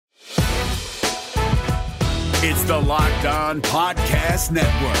It's the Locked On Podcast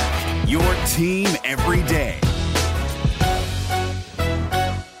Network, your team every day.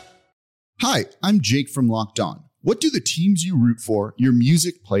 Hi, I'm Jake from Locked On. What do the teams you root for, your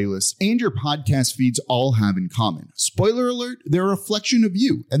music playlists, and your podcast feeds all have in common? Spoiler alert, they're a reflection of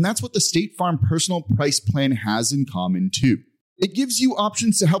you, and that's what the State Farm Personal Price Plan has in common too. It gives you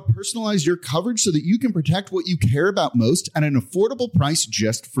options to help personalize your coverage so that you can protect what you care about most at an affordable price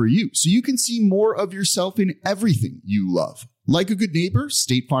just for you, so you can see more of yourself in everything you love. Like a good neighbor,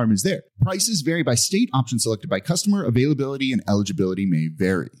 State Farm is there. Prices vary by state, options selected by customer, availability, and eligibility may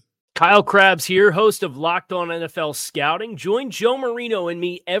vary. Kyle Krabs here, host of Locked On NFL Scouting. Join Joe Marino and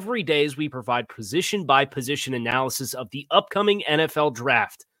me every day as we provide position-by-position analysis of the upcoming NFL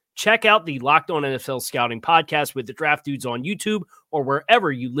Draft. Check out the Locked On NFL Scouting podcast with the Draft Dudes on YouTube or wherever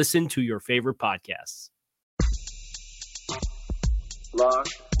you listen to your favorite podcasts.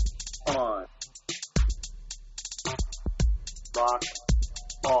 Locked On. Locked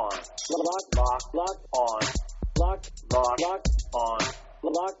On. Locked On. Locked On. Locked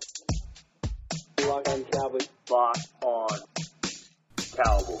On Cowboys. Locked On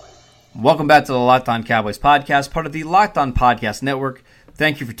Cowboys. Welcome back to the Locked On Cowboys podcast, part of the Locked On Podcast Network.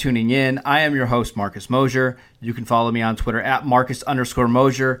 Thank you for tuning in. I am your host, Marcus Mosier. You can follow me on Twitter at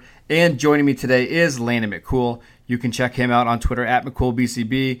Marcus_Mosier. And joining me today is Landon McCool. You can check him out on Twitter at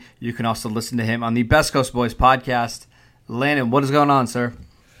McCoolBCB. You can also listen to him on the Best Coast Boys podcast. Landon, what is going on, sir?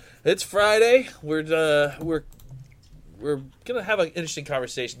 It's Friday. We're gonna have an interesting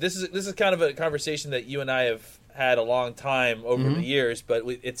conversation. This is kind of a conversation that you and I have had a long time over the years, but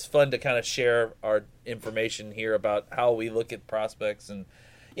it's fun to kind of share our information here about how we look at prospects. And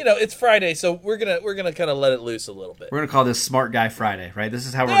it's Friday, so we're gonna kind of let it loose a little bit. We're gonna call this Smart Guy Friday, right? This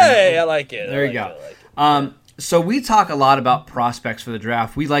is how we're. Hey, I like it. There you go. So we talk a lot about prospects for the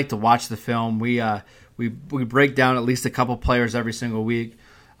draft. We like to watch the film. We break down at least a couple players every single week.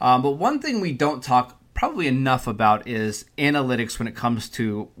 But one thing we don't talk probably enough about is analytics when it comes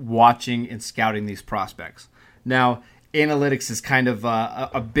to watching and scouting these prospects. Now, analytics is kind of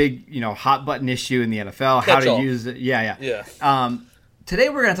a big, hot button issue in the NFL. How to use it. Yeah. Today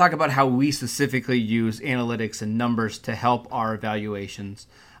we're going to talk about how we specifically use analytics and numbers to help our evaluations.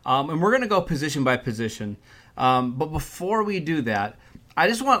 And we're going to go position by position. But before we do that, I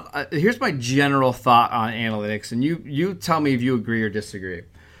just want here's my general thought on analytics, and you tell me if you agree or disagree.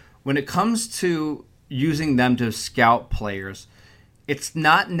 When it comes to using them to scout players, it's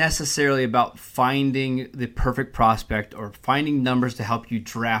not necessarily about finding the perfect prospect or finding numbers to help you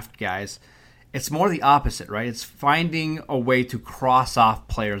draft guys. It's more the opposite, right? It's finding a way to cross off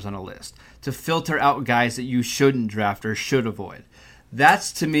players on a list, to filter out guys that you shouldn't draft or should avoid.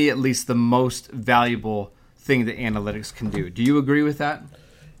 That's, to me, at least the most valuable thing that analytics can do. Do you agree with that?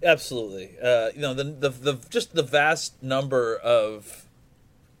 Absolutely. Just the vast number of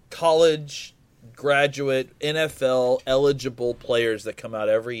college, graduate, NFL eligible players that come out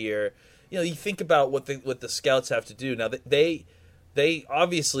every year. You think about what the scouts have to do. Now they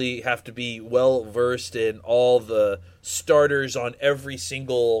obviously have to be well versed in all the starters on every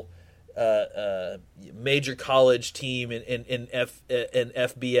single major college team in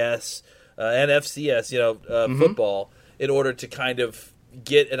FBS and FCS, football, in order to kind of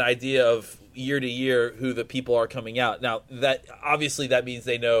get an idea of year to year who the people are coming out. Now that means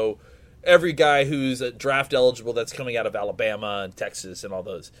they know every guy who's draft eligible that's coming out of Alabama and Texas and all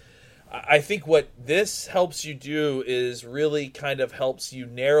those. I think what this helps you do is really kind of helps you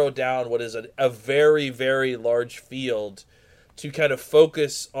narrow down what is a very, very large field to kind of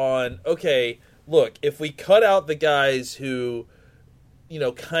focus on, okay, look, if we cut out the guys who,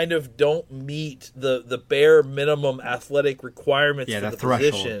 kind of don't meet the bare minimum athletic requirements for the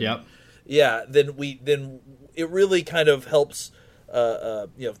threshold. position. Yep. Yeah, then it really kind of helps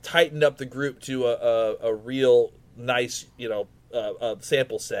tighten up the group to a real nice,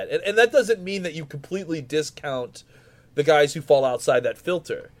 sample set. And that doesn't mean that you completely discount the guys who fall outside that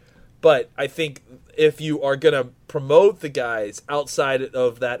filter. But I think if you are going to promote the guys outside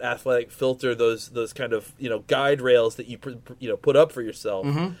of that athletic filter, those kind of guide rails that you put up for yourself,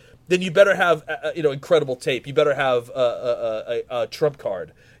 then you better have incredible tape. You better have a trump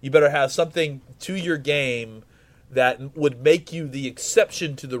card. You better have something to your game that would make you the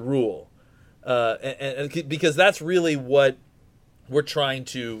exception to the rule, and because that's really what we're trying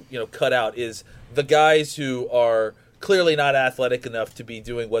to cut out is the guys who are clearly not athletic enough to be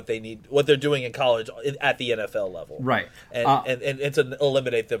doing what they're doing in college at the NFL level. Right. And to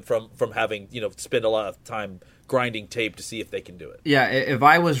eliminate them from having, spend a lot of time grinding tape to see if they can do it. Yeah, if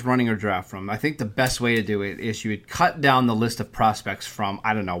I was running a draft room, I think the best way to do it is you would cut down the list of prospects from,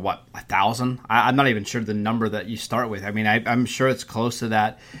 1,000? I'm not even sure the number that you start with. I mean, I'm sure it's close to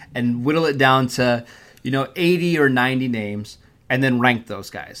that, and whittle it down to, 80 or 90 names, and then rank those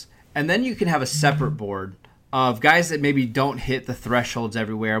guys. And then you can have a separate board of guys that maybe don't hit the thresholds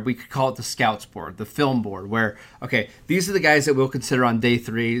everywhere. We could call it the scouts board, the film board, where, okay, these are the guys that we'll consider on day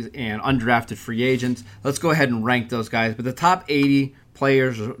 3 and undrafted free agents. Let's go ahead and rank those guys. But the top 80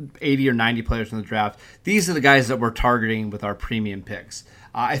 players, 80 or 90 players in the draft, these are the guys that we're targeting with our premium picks.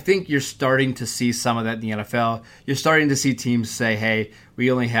 I think you're starting to see some of that in the NFL. You're starting to see teams say, hey,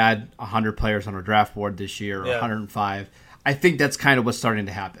 we only had 100 players on our draft board this year, or 105. I think that's kind of what's starting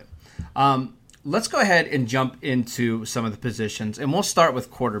to happen. Let's go ahead and jump into some of the positions, and we'll start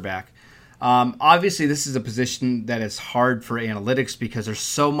with quarterback. Obviously, this is a position that is hard for analytics because there's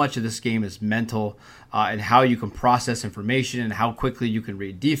so much of this game is mental and how you can process information and how quickly you can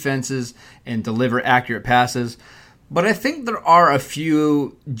read defenses and deliver accurate passes. But I think there are a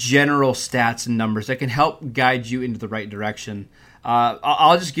few general stats and numbers that can help guide you into the right direction.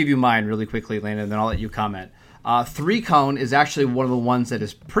 I'll just give you mine really quickly, Landon, and then I'll let you comment. 3-cone is actually one of the ones that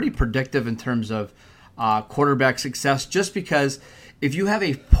is pretty predictive in terms of quarterback success, just because if you have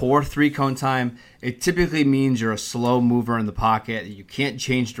a poor 3-cone time, it typically means you're a slow mover in the pocket. You can't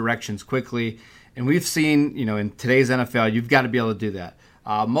change directions quickly. And we've seen, in today's NFL, you've got to be able to do that.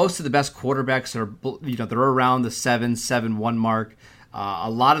 Most of the best quarterbacks are, they're around the 7-1 mark. A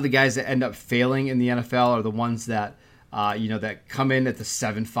lot of the guys that end up failing in the NFL are the ones that, that come in at the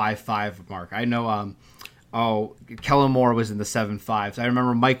 7.55 mark. I know, Kellen Moore was in the 7.5s. I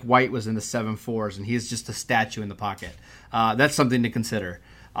remember Mike White was in the 7.4s, and he's just a statue in the pocket. That's something to consider.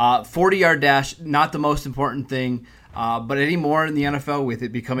 40-yard dash, not the most important thing, but anymore in the NFL, with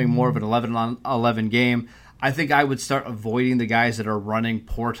it becoming more of an 11-on-11 game, I think I would start avoiding the guys that are running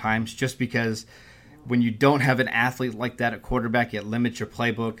poor times, just because when you don't have an athlete like that at quarterback, it limits your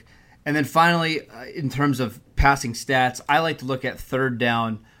playbook. And then finally, in terms of passing stats, I like to look at third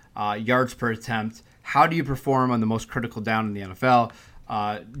down yards per attempt. How do you perform on the most critical down in the NFL?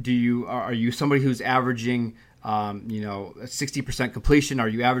 Are you somebody who's averaging, a 60% completion? Are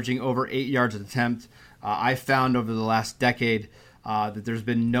you averaging over 8 yards an attempt? I found over the last decade that there's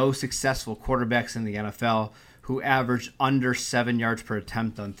been no successful quarterbacks in the NFL who average under 7 yards per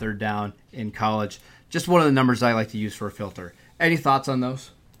attempt on third down in college. Just one of the numbers I like to use for a filter. Any thoughts on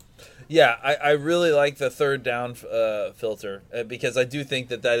those? Yeah, I really like the third down filter because I do think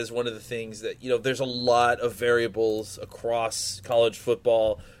that is one of the things that, there's a lot of variables across college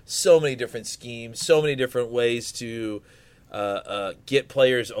football, so many different schemes, so many different ways to get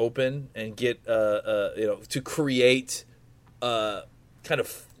players open and get, to create kind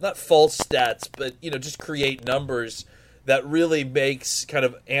of not false stats, but, just create numbers that really makes kind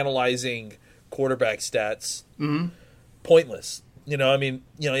of analyzing quarterback stats pointless.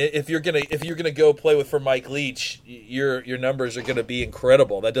 If you're gonna go play for Mike Leach, your numbers are gonna be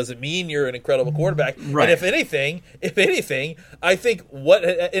incredible. That doesn't mean you're an incredible quarterback. Right. And if anything, I think what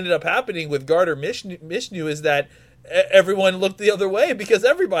ended up happening with Gardner Minshew is that everyone looked the other way because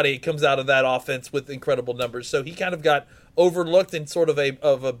everybody comes out of that offense with incredible numbers. So he kind of got overlooked in sort of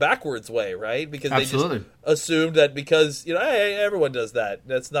a backwards way, right? Because Absolutely. They just assumed that because hey, everyone does that.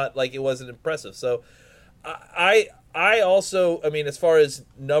 That's not like it wasn't impressive. So I also, as far as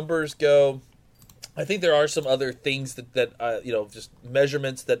numbers go, I think there are some other things that just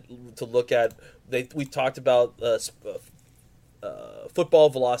measurements that to look at. We've talked about football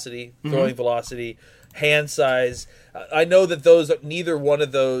velocity, throwing velocity, hand size. I know that neither one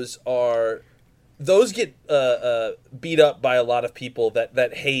of those get beat up by a lot of people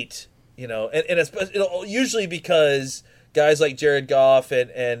that hate, and especially, usually because guys like Jared Goff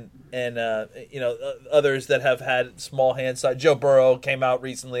and others that have had small hand size. Joe Burrow came out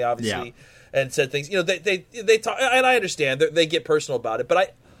recently, obviously, and said things. They talk, and I understand they get personal about it,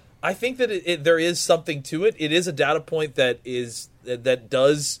 but I think that there is something to it. It is a data point that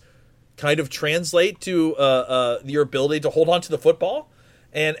does kind of translate to your ability to hold on to the football,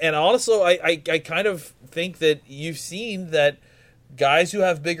 and also I kind of think that you've seen that guys who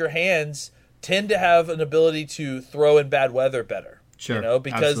have bigger hands tend to have an ability to throw in bad weather better. Sure,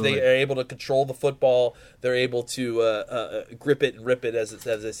 because absolutely. they are able to control the football. They're able to grip it and rip it, as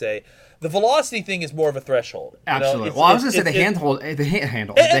they say. The velocity thing is more of a threshold. Absolutely. I was going to say the handhold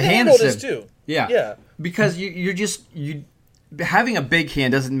is too. Yeah. Because you having a big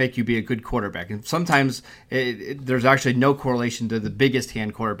hand doesn't make you be a good quarterback. And sometimes there's actually no correlation to the biggest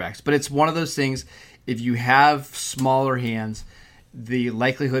hand quarterbacks. But it's one of those things, if you have smaller hands, the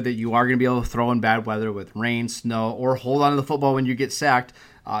likelihood that you are going to be able to throw in bad weather with rain, snow, or hold on to the football when you get sacked.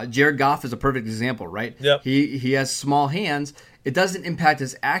 Jared Goff is a perfect example, right? Yep. He has small hands. It doesn't impact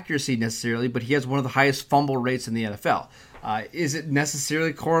his accuracy necessarily, but he has one of the highest fumble rates in the NFL. Is it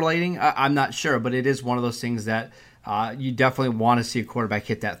necessarily correlating? I'm not sure, but it is one of those things that you definitely want to see a quarterback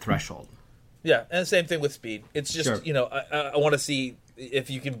hit that threshold. Yeah, and the same thing with speed. It's just, Sure. I want to see if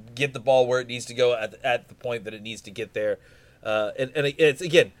you can get the ball where it needs to go at the point that it needs to get there. And it's,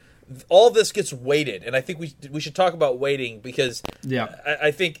 again, all this gets weighted, and I think we should talk about weighting because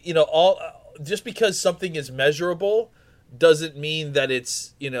I think, just because something is measurable doesn't mean that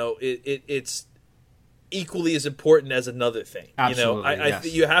it's, it's equally as important as another thing. Absolutely,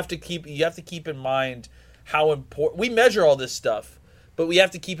 yes. You have to keep in mind how important we measure all this stuff, but we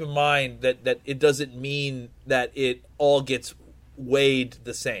have to keep in mind that it doesn't mean that it all gets weighed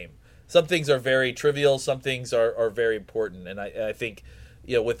the same. Some things are very trivial, some things are very important, and I think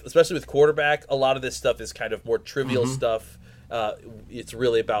especially with quarterback, a lot of this stuff is kind of more trivial stuff. It's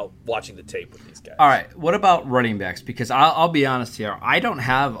really about watching the tape with these guys. All right, what about running backs? Because I'll be honest here, I don't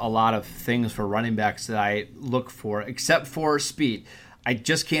have a lot of things for running backs that I look for, except for speed. I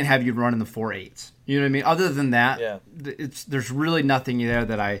just can't have you run in the 4.8s. You know what I mean? Other than that, there's really nothing there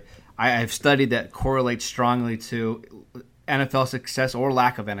that I've studied that correlates strongly to NFL success or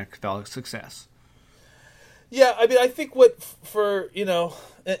lack of NFL success. Yeah, I mean, I think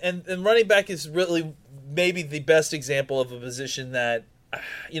and running back is really maybe the best example of a position that,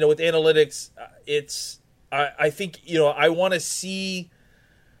 with analytics, I think, I want to see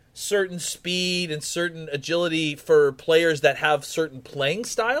certain speed and certain agility for players that have certain playing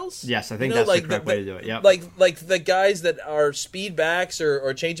styles. Yes, I think that's the correct way to do it. Yep. Like the guys that are speed backs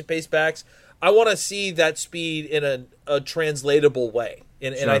or change of pace backs, I want to see that speed in a translatable way.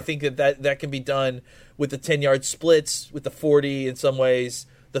 And I think that can be done with the 10-yard splits, with the 40 in some ways,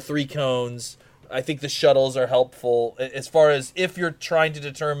 the 3 cones. I think the shuttles are helpful as far as if you're trying to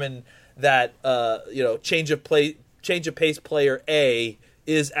determine that change of pace player A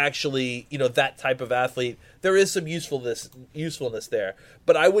is actually that type of athlete. There is some usefulness there.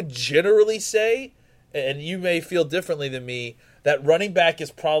 But I would generally say, and you may feel differently than me, that running back is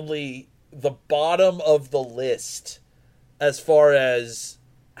probably the bottom of the list as far as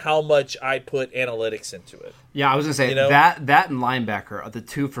how much I put analytics into it. Yeah, I was going to say that and linebacker are the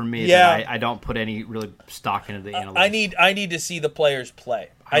two for me that I don't put any really stock into the analytics. I need to see the players play.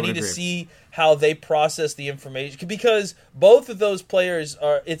 I need to see how they process the information, because both of those players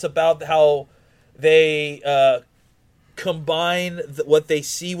it's about how they combine what they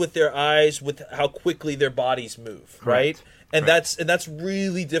see with their eyes with how quickly their bodies move, right? And that's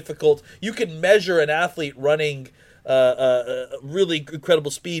really difficult. You can measure an athlete running really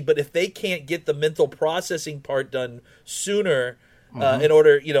incredible speed, but if they can't get the mental processing part done sooner, in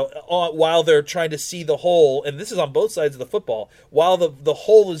order, while they're trying to see the hole, and this is on both sides of the football, while the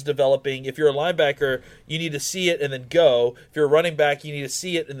hole is developing, if you're a linebacker, you need to see it and then go. If you're a running back, you need to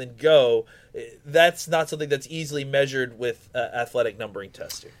see it and then go. That's not something that's easily measured with athletic numbering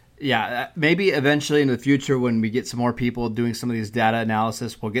testing. Yeah, maybe eventually in the future when we get some more people doing some of these data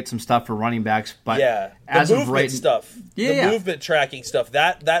analysis, we'll get some stuff for running backs. But the movement stuff, movement tracking stuff,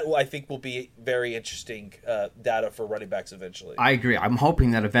 that I think will be very interesting data for running backs eventually. I agree. I'm hoping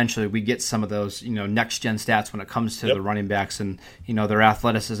that eventually we get some of those, next gen stats when it comes to the running backs and their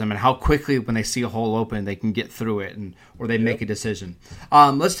athleticism and how quickly when they see a hole open they can get through it or they make a decision.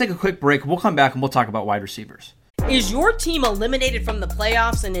 Let's take a quick break. We'll come back and we'll talk about wide receivers. Is your team eliminated from the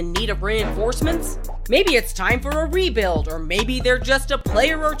playoffs and in need of reinforcements? Maybe it's time for a rebuild, or maybe they're just a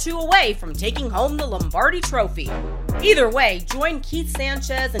player or two away from taking home the Lombardi Trophy. Either way, join Keith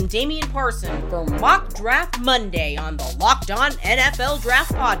Sanchez and Damian Parson for Mock Draft Monday on the Locked On NFL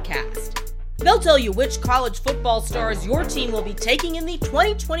Draft Podcast. They'll tell you which college football stars your team will be taking in the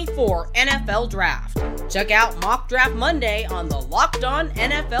 2024 NFL Draft. Check out Mock Draft Monday on the Locked On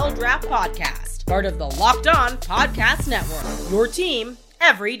NFL Draft Podcast. Part of the Locked On Podcast Network. Your team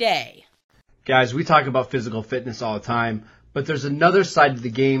every day. Guys, we talk about physical fitness all the time, but there's another side of the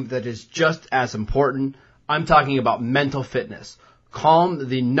game that is just as important. I'm talking about mental fitness. Calm,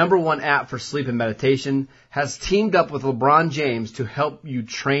 the #1 app for sleep and meditation, has teamed up with LeBron James to help you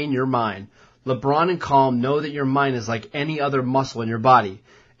train your mind. LeBron and Calm know that your mind is like any other muscle in your body,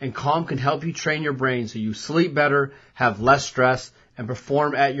 and Calm can help you train your brain so you sleep better, have less stress, and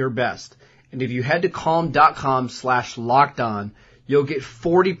perform at your best. And if you head to calm.com/lockedon, you'll get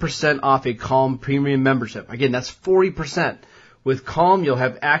 40% off a Calm premium membership. Again, that's 40%. With Calm, you'll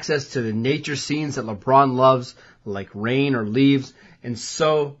have access to the nature scenes that LeBron loves, like rain or leaves, and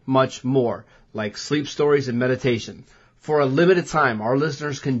so much more, like sleep stories and meditation. For a limited time, our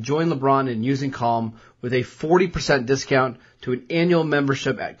listeners can join LeBron in using Calm with a 40% discount to an annual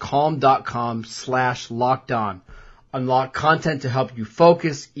membership at calm.com/lockedon. Unlock content to help you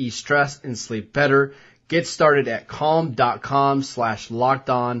focus, ease stress, and sleep better. Get started at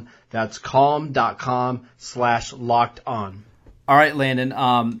calm.com/lockedon. That's calm.com/lockedon. All right,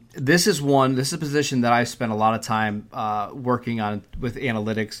 Landon. This is a position that I spent a lot of time working on with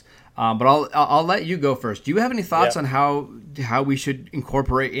analytics. But I'll let you go first. Do you have any thoughts on how we should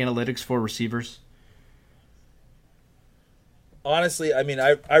incorporate analytics for receivers? Honestly, I mean,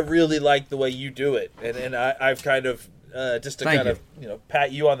 I really like the way you do it, and I've kind of just to kind of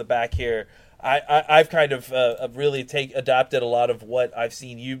pat you on the back here. I've kind of really adopted a lot of what I've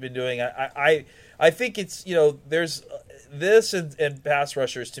seen you've been doing. I think it's there's this and pass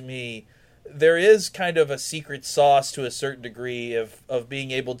rushers to me. There is kind of a secret sauce to a certain degree of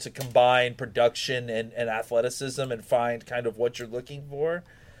being able to combine production and athleticism and find kind of what you're looking for.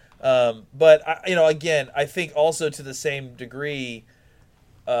 But again, I think also to the same degree,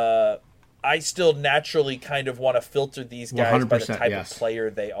 I still naturally kind of want to filter these guys by the type of player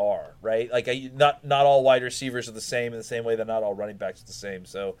they are, right? Like not all wide receivers are the same in the same way that not all running backs are the same.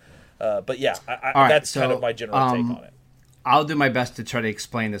 So, but yeah, that's kind of my general take on it. I'll do my best to try to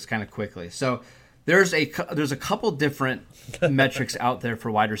explain this kind of quickly. So there's a couple different metrics out there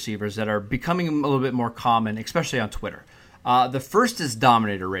for wide receivers that are becoming a little bit more common, especially on Twitter. The first is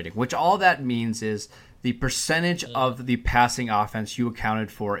dominator rating, which all that means is the percentage of the passing offense you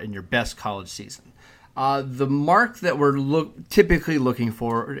accounted for in your best college season. The mark that we're typically looking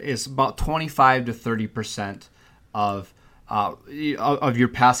for is about 25 to 30% of your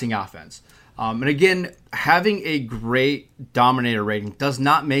passing offense. And again, having a great dominator rating does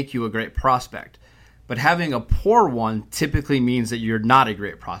not make you a great prospect, but having a poor one typically means that you're not a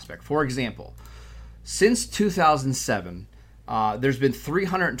great prospect. For example, since 2007, there's been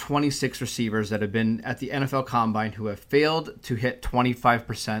 326 receivers that have been at the NFL Combine who have failed to hit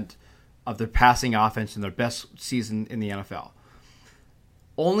 25% of their passing offense in their best season in the NFL.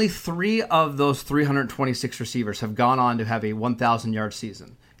 Only 3 of those 326 receivers have gone on to have a 1,000-yard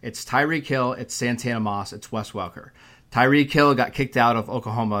season. It's Tyreek Hill, it's Santana Moss, it's Wes Welker. Tyreek Hill got kicked out of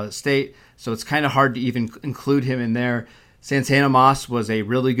Oklahoma State, so it's kind of hard to even include him in there. Santana Moss was a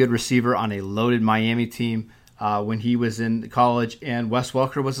really good receiver on a loaded Miami team when he was in college, and Wes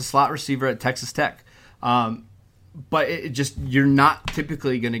Welker was a slot receiver at Texas Tech. But you're not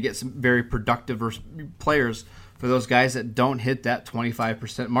typically going to get some very productive players for those guys that don't hit that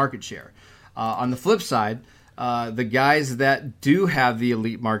 25% market share. On the flip side, the guys that do have the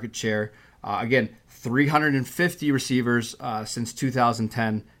elite market share, again, 350 receivers since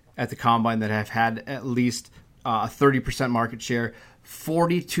 2010 at the Combine that have had at least a 30% market share.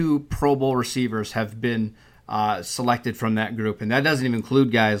 42 Pro Bowl receivers have been selected from that group, and that doesn't even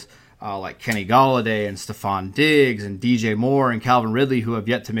include guys like Kenny Golladay and Stephon Diggs and DJ Moore and Calvin Ridley who have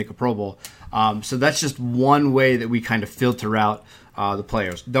yet to make a Pro Bowl. So that's just one way that we kind of filter out the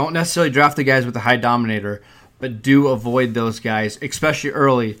players. Don't necessarily draft the guys with the high dominator, but do avoid those guys, especially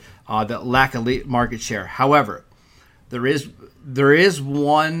early, that lack elite market share. However, there is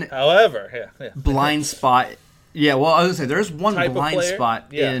one blind spot. Yeah, well, I was going to say there's one blind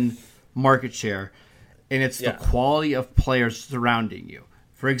spot in market share, and it's the quality of players surrounding you.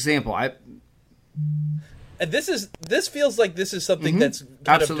 For example, and this feels like this is something that's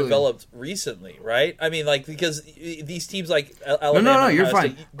kind of developed recently, right? I mean, like because these teams like Alabama. No, you're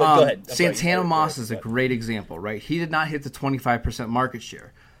fine. But go ahead. Santana Moss is a great example, right? He did not hit the 25% market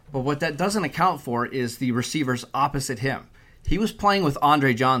share, but what that doesn't account for is the receivers opposite him. He was playing with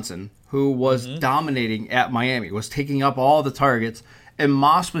Andre Johnson, who was dominating at Miami, was taking up all the targets, and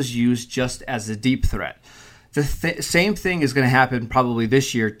Moss was used just as a deep threat. The same thing is going to happen probably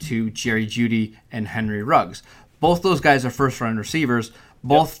this year to Jerry Jeudy and Henry Ruggs. Both those guys are first-round receivers.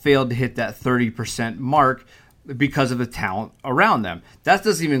 Both failed to hit that 30% mark because of the talent around them. That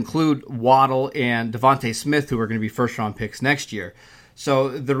doesn't even include Waddle and Devontae Smith, who are going to be first-round picks next year. So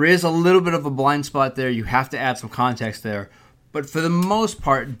there is a little bit of a blind spot there. You have to add some context there. But for the most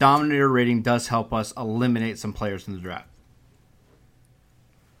part, dominator rating does help us eliminate some players in the draft.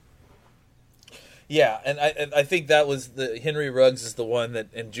 Yeah, and I think that was the Henry Ruggs is the one that,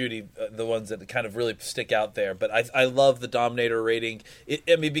 and Jeudy, the ones that kind of really stick out there. But I love the dominator rating.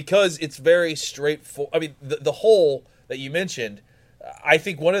 Because it's very straightforward. I mean, the hole that you mentioned, I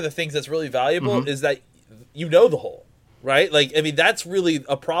think one of the things that's really valuable is that you know the hole. right? Like, I mean, that's really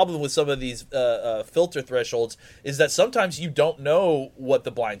a problem with some of these filter thresholds, is that sometimes you don't know what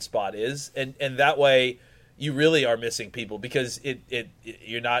the blind spot is, and that way you really are missing people because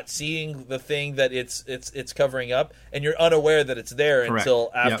you're not seeing the thing that it's covering up, and you're unaware that it's there. Correct.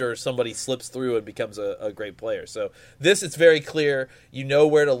 Until after somebody slips through and becomes a great player. So it's very clear. You know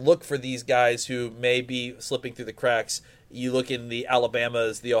where to look for these guys who may be slipping through the cracks. You look in the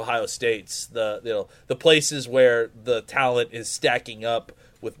Alabamas, the Ohio States, the places where the talent is stacking up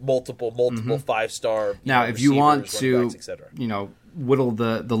with multiple 5-star. Now, if you want to, whittle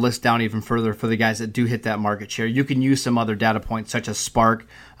the list down even further for the guys that do hit that market share, you can use some other data points such as Spark.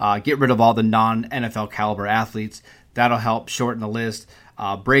 Get rid of all the non-NFL caliber athletes. That'll help shorten the list.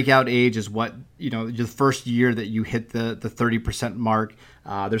 Breakout age is what, the first year that you hit the 30% mark.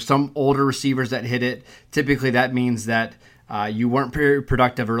 There's some older receivers that hit it. Typically that means that you weren't very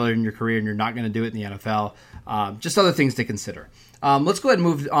productive earlier in your career and you're not going to do it in the NFL. Just other things to consider. Let's go ahead and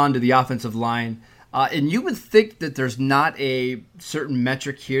move on to the offensive line. And you would think that there's not a certain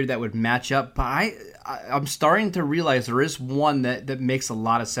metric here that would match up, but I'm starting to realize there is one that makes a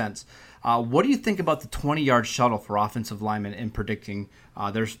lot of sense. What do you think about the 20-yard shuttle for offensive linemen in predicting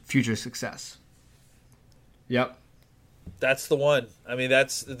their future success? Yep. That's the one. I mean,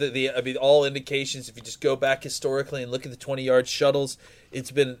 that's all indications. If you just go back historically and look at the 20-yard shuttles,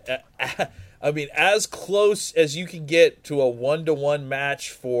 it's been, as close as you can get to a 1-to-1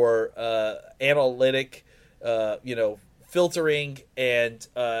 match for analytic, filtering and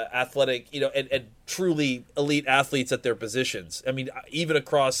athletic, and truly elite athletes at their positions. I mean, even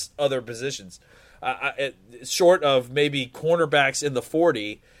across other positions, short of maybe cornerbacks in the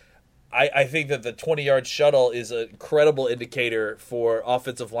 40. I think that the 20-yard shuttle is an incredible indicator for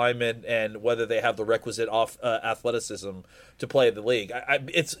offensive linemen and whether they have the requisite athleticism to play in the league.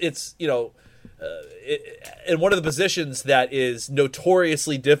 It's in one of the positions that is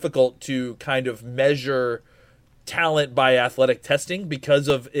notoriously difficult to kind of measure talent by athletic testing because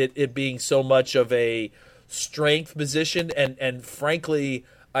of it being so much of a strength position. And frankly,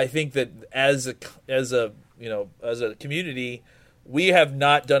 I think that as a community, we have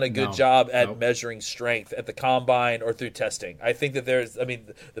not done a good job at measuring strength at the combine or through testing. I think that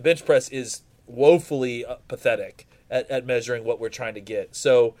the bench press is woefully pathetic at measuring what we're trying to get.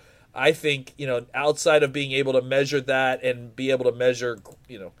 So I think, outside of being able to measure that and be able to measure,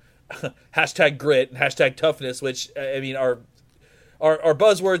 hashtag grit and hashtag toughness, which are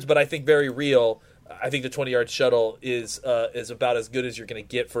buzzwords, but I think very real. I think the 20-yard shuttle is about as good as you're going to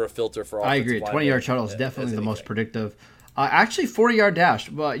get for a filter for offensive linemen. I agree. 20-yard shuttle is definitely the most predictive. Actually, 40-yard dash.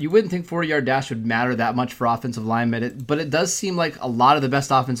 Well, you wouldn't think 40-yard dash would matter that much for offensive linemen, but it does seem like a lot of the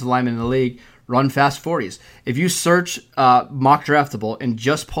best offensive linemen in the league run fast 40s. If you search mock draftable and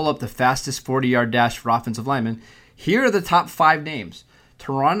just pull up the fastest 40-yard dash for offensive linemen, here are the top 5 names.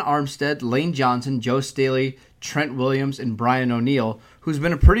 Teron Armstead, Lane Johnson, Joe Staley, Trent Williams, and Brian O'Neill, who's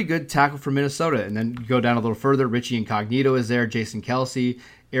been a pretty good tackle for Minnesota. And then go down a little further, Richie Incognito is there, Jason Kelsey,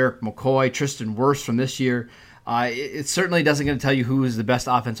 Eric McCoy, Tristan Wirfs from this year. It certainly doesn't going to tell you who is the best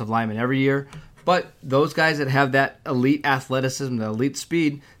offensive lineman every year, but those guys that have that elite athleticism, the elite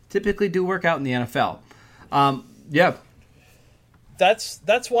speed, typically do work out in the NFL.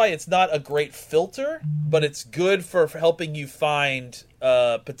 That's why it's not a great filter, but it's good for helping you find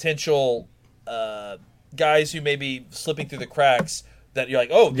potential guys who may be slipping through the cracks that you're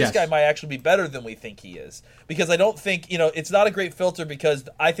like, this guy might actually be better than we think he is. Because I don't think, it's not a great filter because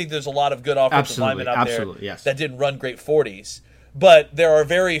I think there's a lot of good offensive linemen out there that didn't run great 40s. But there are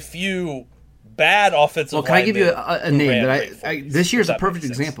very few bad offensive linemen. Well, can I give you a name that this year is a perfect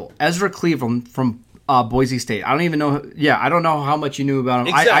example. Ezra Cleveland from Boise State. I don't even know. Yeah, I don't know how much you knew about him.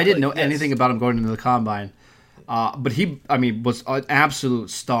 Exactly. I didn't know anything about him going into the combine. But he, was an absolute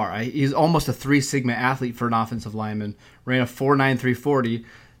star. He's almost a 3 sigma athlete for an offensive lineman. Ran a 4.9 340.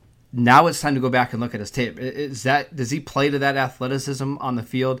 Now it's time to go back and look at his tape. Does he play to that athleticism on the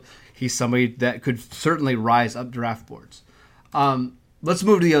field? He's somebody that could certainly rise up draft boards. Let's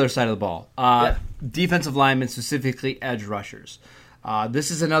move to the other side of the ball. Defensive linemen, specifically edge rushers. This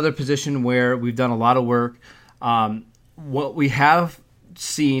is another position where we've done a lot of work. What we have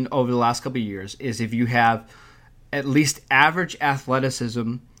seen over the last couple of years is if you have at least average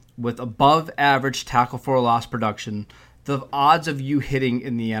athleticism with above average tackle for loss production, the odds of you hitting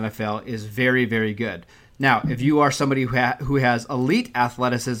in the NFL is very, very good. Now, if you are somebody who has elite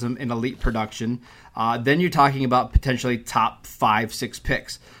athleticism and elite production, then you're talking about potentially top 5-6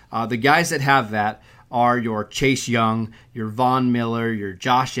 picks. The guys that have that are your Chase Young, your Von Miller, your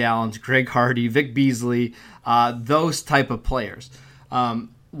Josh Allens, Greg Hardy, Vic Beasley, those type of players.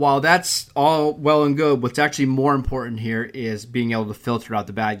 while that's all well and good, what's actually more important here is being able to filter out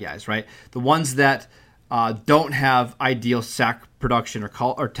the bad guys, right? The ones that don't have ideal sack production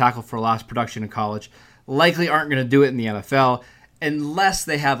or tackle for loss production in college likely aren't going to do it in the NFL unless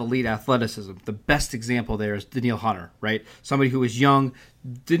they have elite athleticism. The best example there is Daniil Hunter, right? Somebody who was young,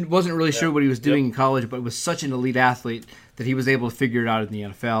 wasn't really sure what he was doing in college, but was such an elite athlete that he was able to figure it out in the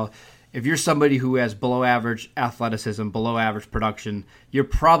NFL. If you're somebody who has below average athleticism, below average production, you're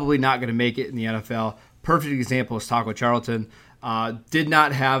probably not going to make it in the NFL. Perfect example is Taco Charlton. Did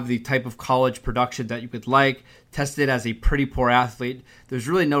not have the type of college production that you could like, tested as a pretty poor athlete. There's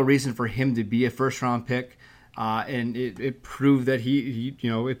really no reason for him to be a first-round pick, and it proved that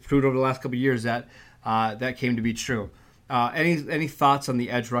it proved over the last couple of years that that came to be true. Any thoughts on the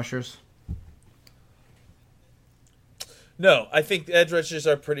edge rushers? No, I think the edge rushers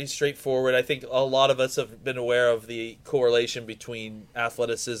are pretty straightforward. I think a lot of us have been aware of the correlation between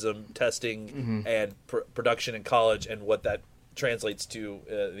athleticism testing and production in college and what that translates to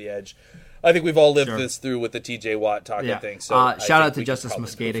the edge. I think we've all lived this through with the TJ Watt Taco thing. So shout out to Justice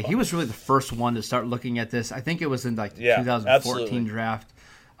Mosqueda. He was really the first one to start looking at this. I think it was in the 2014 draft,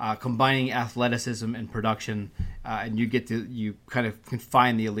 combining athleticism and production, and you kind of can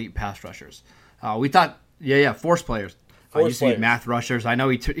find the elite pass rushers. We thought, force players. Used to be math rushers. I know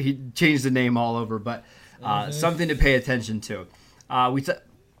he changed the name all over, but something to pay attention to.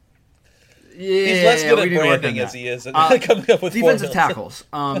 He's less good at branding as he is at coming up with defensive tackles.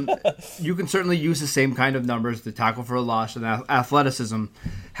 You can certainly use the same kind of numbers to tackle for a loss and athleticism.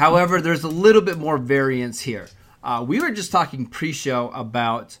 However, there's a little bit more variance here. We were just talking pre-show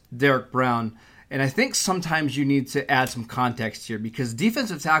about Derek Brown, and I think sometimes you need to add some context here because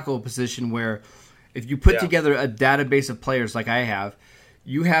defensive tackle position where if you put together a database of players like I have,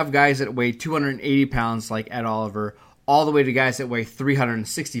 you have guys that weigh 280 pounds like Ed Oliver, all the way to guys that weigh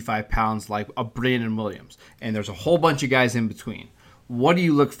 365 pounds like a Brandon Williams. And there's a whole bunch of guys in between. What do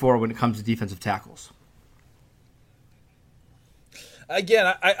you look for when it comes to defensive tackles?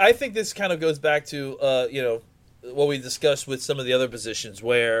 Again, I think this kind of goes back to what we discussed with some of the other positions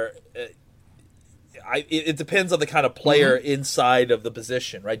where it depends on the kind of player inside of the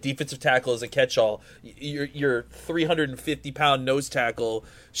position, right? Defensive tackle is a catch-all. Your 350-pound nose tackle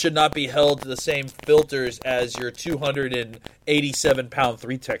should not be held to the same filters as your 287-pound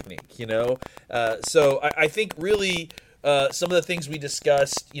three technique, So I think really some of the things we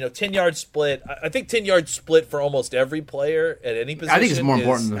discussed, 10-yard split. I think 10-yard split for almost every player at any position I think it's more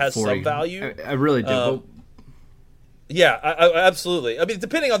important than has 40. Some value. I really do. Yeah, I absolutely. I mean,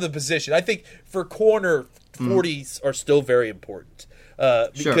 depending on the position, I think for corner, 40s are still very important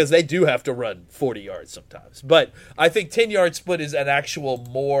because they do have to run 40 yards sometimes. But I think 10-yard split is an actual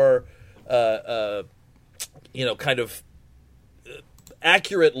more, kind of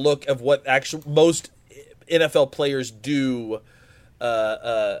accurate look of what most NFL players do,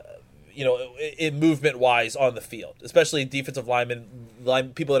 in movement-wise on the field, especially defensive linemen,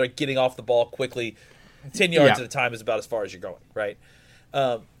 people that are getting off the ball quickly. 10 yards at a time is about as far as you're going, right?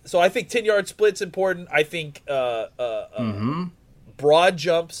 So I think 10-yard split's important. I think broad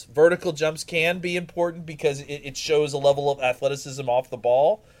jumps, vertical jumps can be important because it shows a level of athleticism off the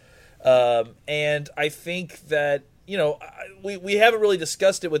ball. And I think that, we haven't really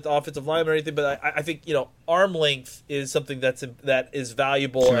discussed it with the offensive line or anything, but I think, arm length is something that is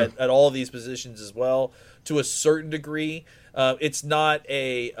valuable at all of these positions as well to a certain degree. It's not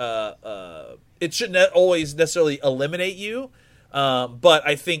it shouldn't always necessarily eliminate you, but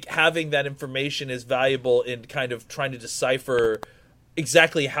I think having that information is valuable in kind of trying to decipher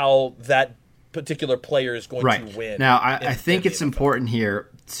exactly how that particular player is going to win. Now, I think it's important here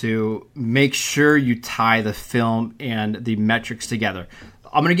to make sure you tie the film and the metrics together.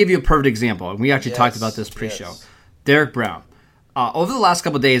 I'm going to give you a perfect example, and we actually talked about this pre-show. Yes. Derek Brown. Over the last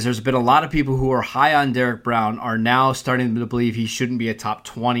couple of days, there's been a lot of people who are high on Derek Brown are now starting to believe he shouldn't be a top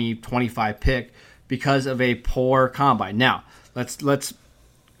 20, 25 pick because of a poor combine. Now, let's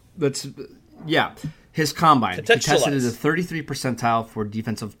his combine. He tested at a 33 percentile for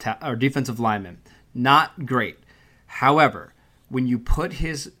defensive linemen. Not great. However, when you put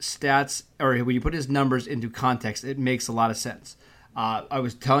his stats or when you put his numbers into context, it makes a lot of sense. I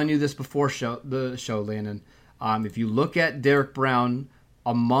was telling you this before the show, Landon. If you look at Derek Brown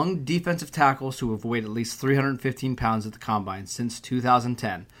among defensive tackles who have weighed at least 315 pounds at the combine since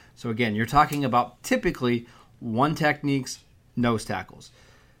 2010. So again, you're talking about typically one techniques, nose tackles.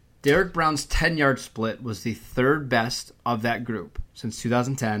 Derek Brown's 10-yard split was the third best of that group since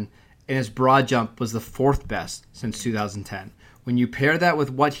 2010, and his broad jump was the fourth best since 2010. When you pair that with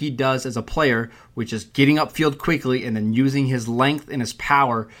what he does as a player, which is getting upfield quickly and then using his length and his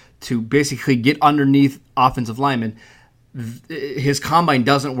power to basically get underneath offensive linemen, his combine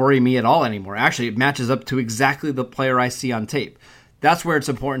doesn't worry me at all anymore. Actually, it matches up to exactly the player I see on tape. That's where it's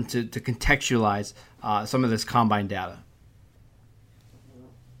important to contextualize some of this combine data.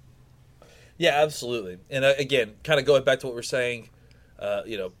 Yeah, absolutely. And again, kind of going back to what we're saying,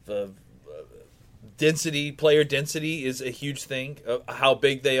 the player density is a huge thing, how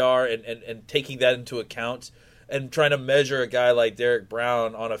big they are and taking that into account and trying to measure a guy like Derek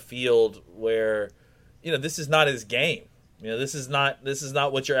Brown on a field where, this is not his game. This is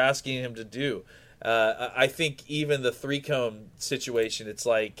not what you're asking him to do. I think even the 3-cone situation, it's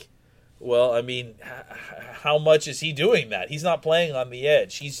like, well, I mean, how much is he doing that? He's not playing on the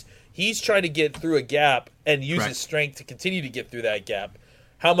edge. He's trying to get through a gap and use his strength to continue to get through that gap.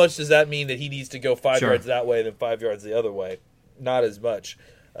 How much does that mean that he needs to go 5 yards that way than 5 yards the other way? Not as much.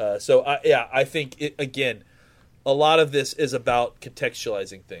 I think, again, a lot of this is about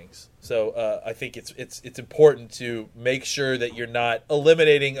contextualizing things. So I think it's important to make sure that you're not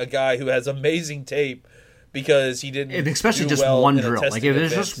eliminating a guy who has amazing tape because he didn't. And especially do just well one in a drill. Like if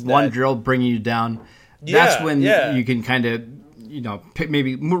there's just one drill bringing you down, that's when you can kind of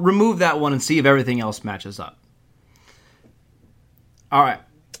maybe remove that one and see if everything else matches up. All right.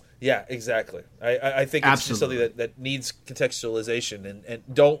 Yeah, exactly. I think it's just something that needs contextualization, and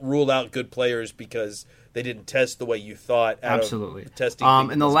don't rule out good players because they didn't test the way you thought. Absolutely. Testing.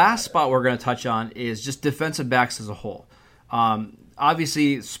 And the last spot we're going to touch on is just defensive backs as a whole.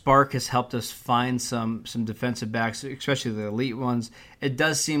 Obviously, Spark has helped us find some defensive backs, especially the elite ones. It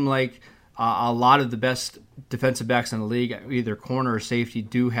does seem like a lot of the best defensive backs in the league, either corner or safety,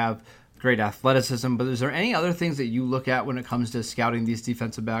 do have great athleticism. But is there any other things that you look at when it comes to scouting these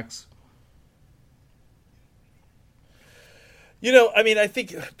defensive backs? I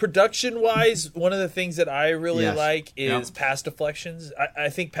think production-wise, one of the things that I really like is pass deflections. I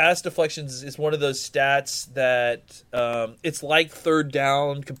think pass deflections is one of those stats that it's like third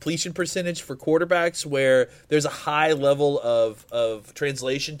down completion percentage for quarterbacks where there's a high level of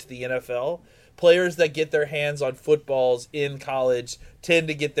translation to the NFL. Players that get their hands on footballs in college tend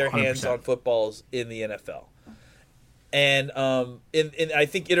to get their 100%. Hands on footballs in the NFL. And I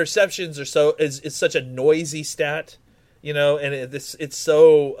think interceptions is such a noisy stat. And it's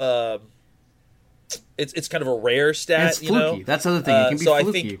so it's kind of a rare stat. And it's fluky. That's the other thing. It can be so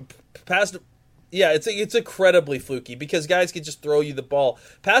fluky. I think it's incredibly fluky because guys can just throw you the ball.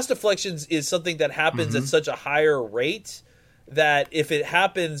 Pass deflections is something that happens at such a higher rate that if it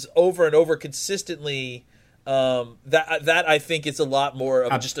happens over and over consistently, that I think is a lot more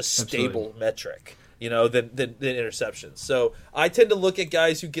of just a stable metric. Than interceptions. So I tend to look at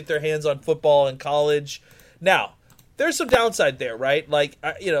guys who get their hands on football in college. Now, there's some downside there, right? Like,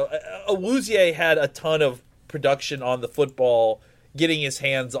 Awuzie had a ton of production on the football, getting his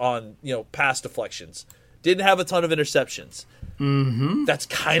hands on, pass deflections. Didn't have a ton of interceptions. Mm-hmm. That's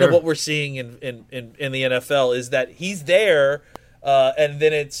kind of what we're seeing in the NFL is that he's there, and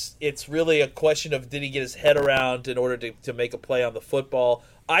then it's really a question of did he get his head around in order to make a play on the football.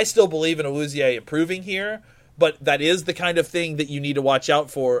 I still believe in Awuzie improving here, but that is the kind of thing that you need to watch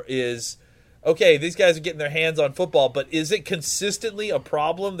out for is, okay, these guys are getting their hands on football, but is it consistently a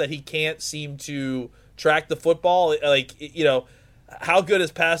problem that he can't seem to track the football? Like, how good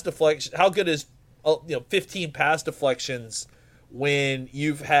is pass deflection? How good is 15 pass deflections when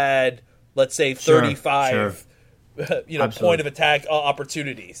you've had, let's say, 35 point of attack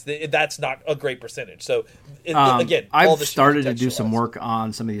opportunities? That's not a great percentage. So again, I've started to do some work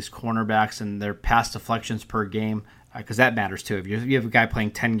on some of these cornerbacks and their pass deflections per game. Because that matters too. If you have a guy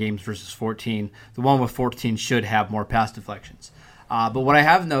playing 10 games versus 14, the one with 14 should have more pass deflections. But what I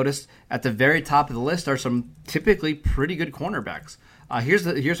have noticed at the very top of the list are some typically pretty good cornerbacks.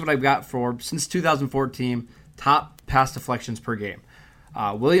 Here's what I've got for since 2014 top pass deflections per game.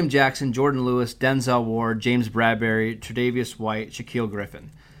 William Jackson, Jordan Lewis, Denzel Ward, James Bradbury, Tre'Davious White, Shaquille Griffin.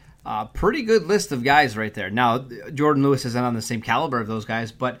 Pretty good list of guys right there. Now, Jordan Lewis isn't on the same caliber of those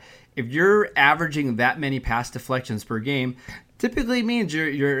guys, but if you're averaging that many pass deflections per game, typically means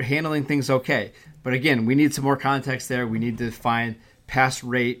you're handling things okay. But again, we need some more context there. We need to find pass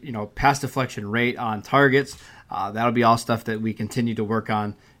deflection rate on targets. That'll be all stuff that we continue to work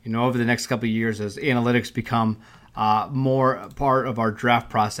on, over the next couple of years as analytics become more part of our draft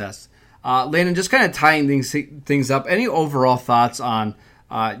process. Landon, just kind of tying things up. Any overall thoughts on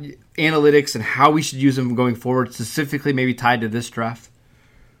analytics and how we should use them going forward, specifically maybe tied to this draft?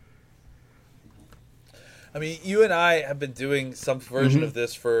 I mean, you and I have been doing some version of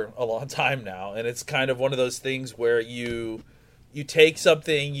this for a long time now, and it's kind of one of those things where you you take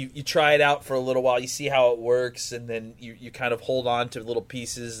something, you try it out for a little while, you see how it works, and then you kind of hold on to little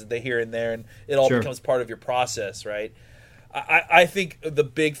pieces here and there, and it all becomes part of your process, right? I think the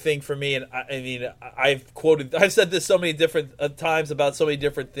big thing for me, and I mean, I've said this so many different times about so many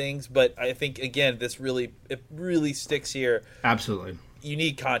different things, but I think, again, it really sticks here. Absolutely. You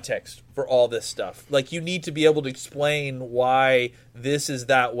need context for all this stuff. Like, you need to be able to explain why this is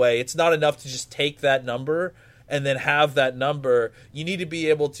that way. It's not enough to just take that number and then have that number. You need to be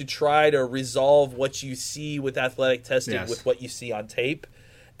able to try to resolve what you see with athletic testing with what you see on tape,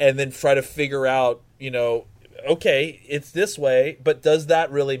 and then try to figure out, okay, it's this way, but does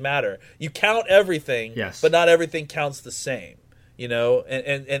that really matter? You count everything, but not everything counts the same,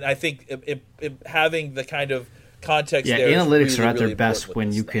 and I think having the kind of context there. Analytics are at their best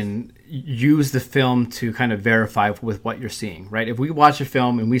when you can use the film to kind of verify with what you're seeing, right? If we watch a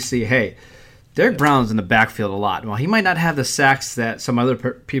film and we see, hey, Derek Brown's in the backfield a lot. Well, he might not have the sacks that some other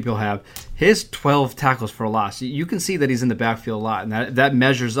people have. His 12 tackles for a loss, you can see that he's in the backfield a lot, and that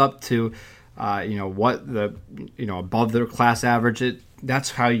measures up to what the above their class average. That's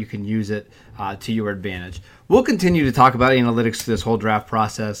how you can use it to your advantage. We'll continue to talk about analytics through this whole draft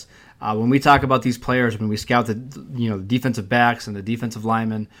process. When we talk about these players, when we scout the defensive backs and the defensive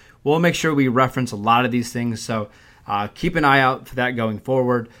linemen, we'll make sure we reference a lot of these things. So keep an eye out for that going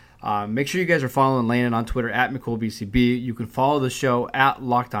forward. Make sure you guys are following Landon on Twitter at McCoolBCB. You can follow the show at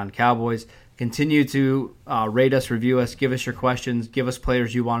Locked On Cowboys. Continue to rate us, review us, give us your questions, give us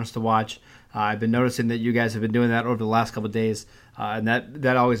players you want us to watch. I've been noticing that you guys have been doing that over the last couple of days, and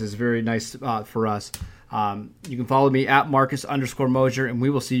that always is very nice for us. You can follow me at Marcus_Mosier, and we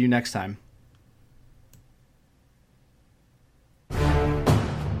will see you next time.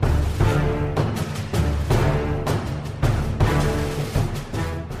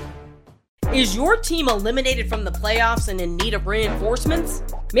 Is your team eliminated from the playoffs and in need of reinforcements?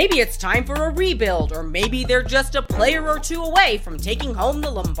 Maybe it's time for a rebuild, or maybe they're just a player or two away from taking home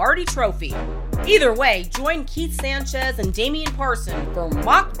the Lombardi Trophy. Either way, join Keith Sanchez and Damian Parson for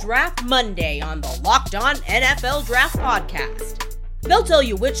Mock Draft Monday on the Locked On NFL Draft Podcast. They'll tell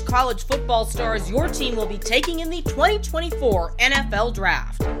you which college football stars your team will be taking in the 2024 NFL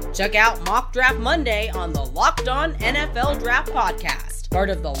Draft. Check out Mock Draft Monday on the Locked On NFL Draft Podcast, part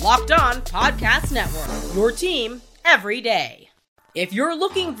of the Locked On Podcast Network, your team every day. If you're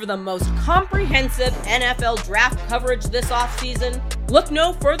looking for the most comprehensive NFL draft coverage this offseason, look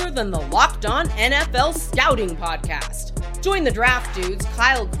no further than the Locked On NFL Scouting Podcast. Join the draft dudes,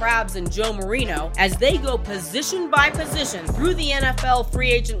 Kyle Krabs and Joe Marino, as they go position by position through the NFL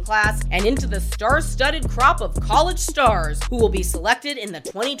free agent class and into the star-studded crop of college stars who will be selected in the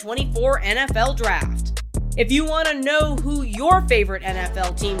 2024 NFL Draft. If you want to know who your favorite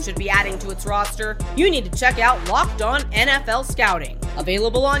NFL team should be adding to its roster, you need to check out Locked On NFL Scouting,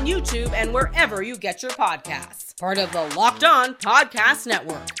 available on YouTube and wherever you get your podcasts. Part of the Locked On Podcast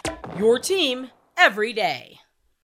Network, your team every day.